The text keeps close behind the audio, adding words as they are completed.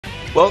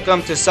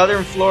Welcome to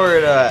Southern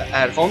Florida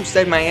at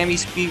Homestead-Miami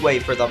Speedway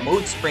for the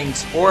Mood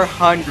Springs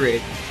 400,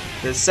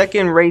 the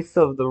second race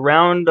of the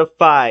round of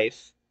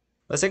 5.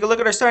 Let's take a look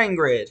at our starting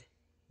grid.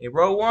 In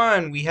row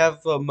 1, we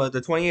have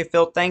the 28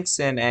 Phil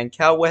Thankson and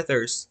Cal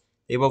Weathers.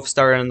 They both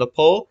started on the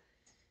pole,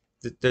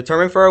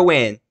 determined for a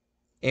win.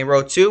 In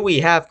row 2,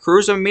 we have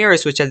Cruz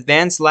Ramirez, which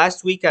advanced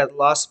last week at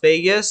Las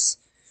Vegas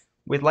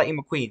with Lightning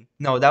McQueen.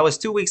 No, that was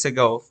 2 weeks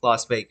ago,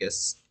 Las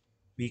Vegas,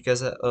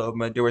 because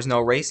there was no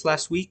race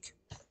last week.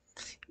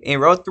 In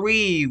row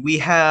 3, we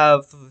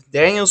have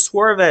Daniel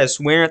Suarez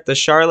winner at the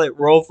Charlotte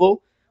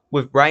Roval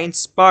with Brian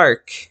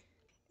Spark.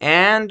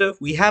 And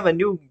we have a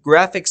new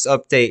graphics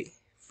update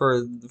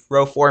for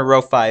row 4 and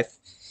row 5.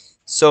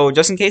 So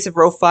just in case if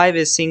row 5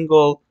 is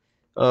single,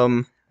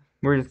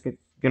 we're just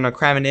going to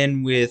cram it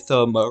in with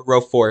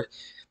row 4.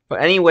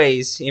 But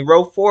anyways, in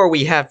row 4,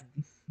 we have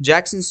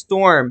Jackson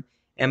Storm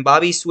and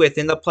Bobby Swift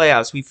in the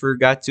playoffs. We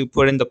forgot to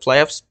put in the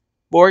playoffs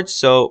board,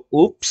 so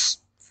oops.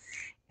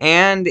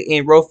 And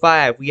in row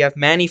 5, we have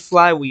Manny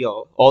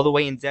Flywheel, all the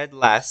way in dead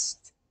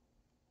last.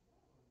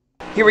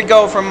 Here we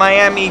go from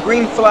Miami,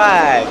 green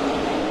flag.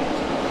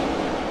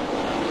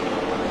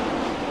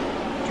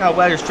 Cal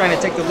Weathers trying to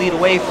take the lead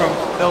away from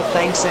Phil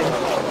Thankson.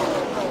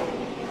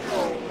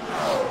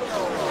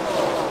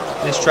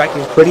 This track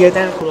is pretty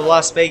identical to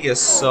Las Vegas,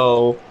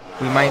 so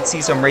we might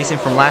see some racing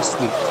from last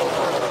week.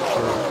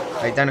 Or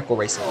identical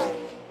racing.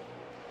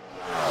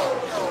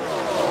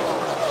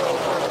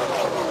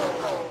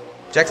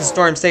 Jackson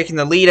Storm's taking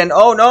the lead, and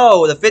oh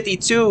no, the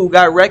 52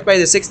 got wrecked by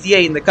the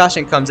 68, and the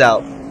caution comes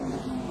out.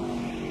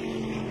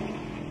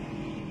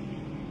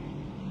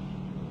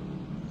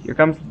 Here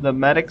comes the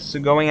medics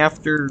going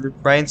after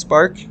Brian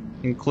Spark,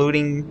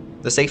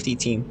 including the safety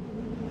team.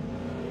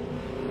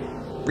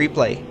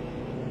 Replay.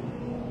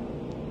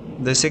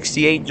 The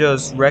 68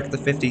 just wrecked the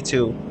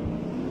 52.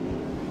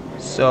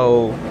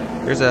 So,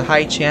 there's a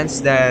high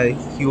chance that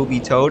he will be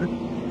towed.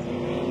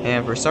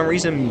 And for some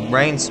reason,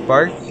 Brian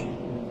Spark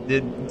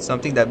did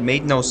something that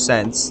made no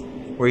sense,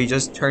 where he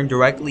just turned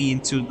directly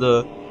into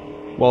the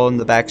wall in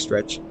the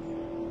backstretch.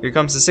 Here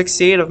comes the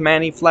 68 of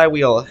Manny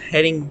Flywheel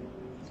heading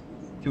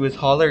to his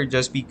hauler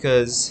just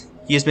because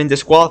he has been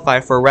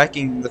disqualified for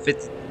wrecking the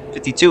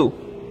 52.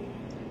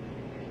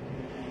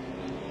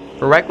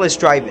 For reckless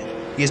driving,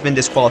 he has been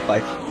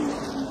disqualified.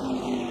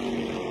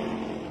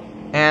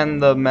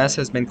 And the mess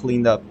has been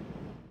cleaned up.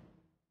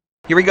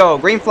 Here we go,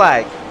 green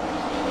flag.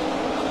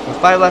 With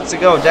 5 laps to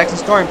go, Jackson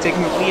Storm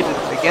taking the lead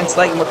against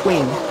Lightning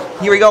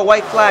McQueen. Here we go,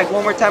 white flag,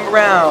 one more time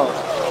around.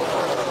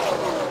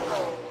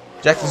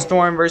 Jackson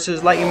Storm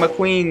versus Lightning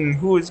McQueen.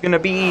 Who is going to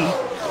be?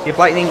 If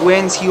Lightning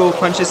wins, he will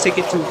punch his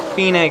ticket to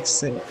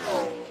Phoenix.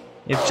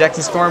 If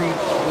Jackson Storm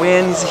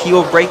wins, he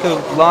will break a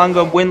long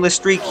winless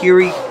streak. Here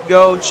we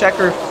go,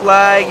 checker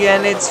flag,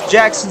 and it's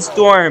Jackson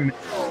Storm.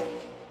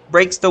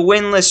 Breaks the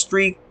winless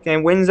streak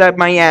and wins at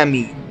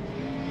Miami.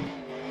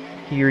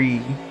 Here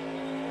he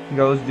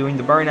goes doing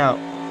the burnout.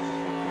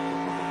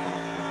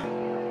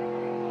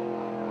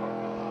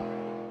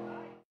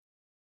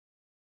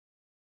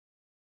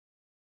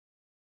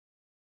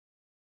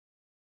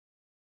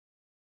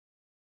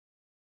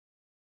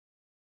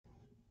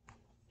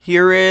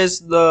 Here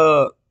is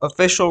the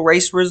official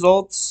race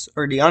results,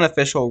 or the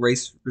unofficial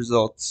race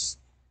results.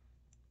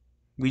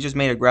 We just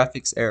made a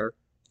graphics error.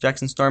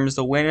 Jackson Storm is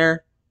the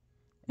winner,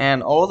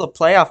 and all the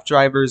playoff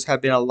drivers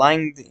have been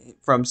aligned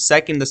from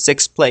 2nd to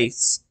 6th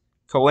place.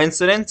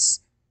 Coincidence?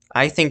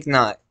 I think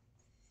not.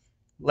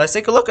 Let's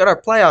take a look at our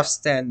playoff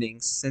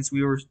standings, since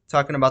we were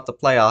talking about the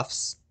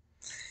playoffs.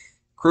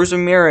 Cruz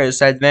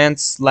Ramirez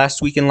advanced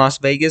last week in Las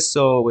Vegas,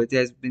 so it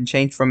has been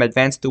changed from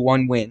advanced to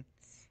 1 win.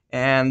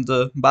 And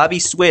Bobby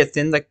Swift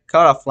in the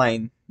cutoff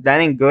line.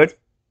 That ain't good.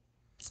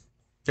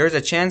 There's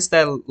a chance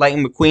that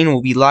Lightning McQueen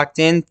will be locked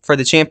in for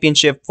the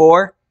championship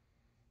 4.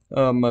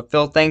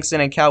 Phil Thankson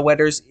and Cal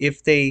Weathers,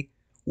 if they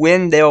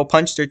win, they'll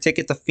punch their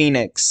ticket to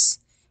Phoenix.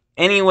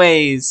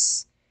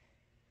 Anyways,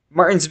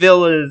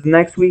 Martinsville is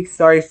next week.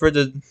 Sorry for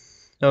the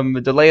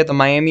delay of the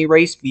Miami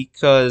race,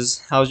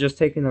 because I was just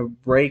taking a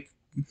break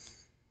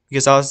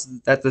because I was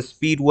at the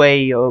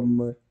Speedway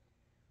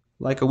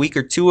like a week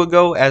or 2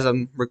 ago as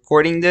I'm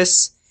recording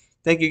this.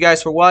 Thank you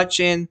guys for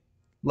watching.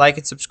 Like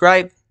and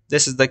subscribe.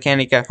 This is the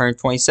Candy Cat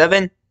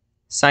 127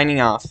 signing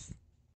off.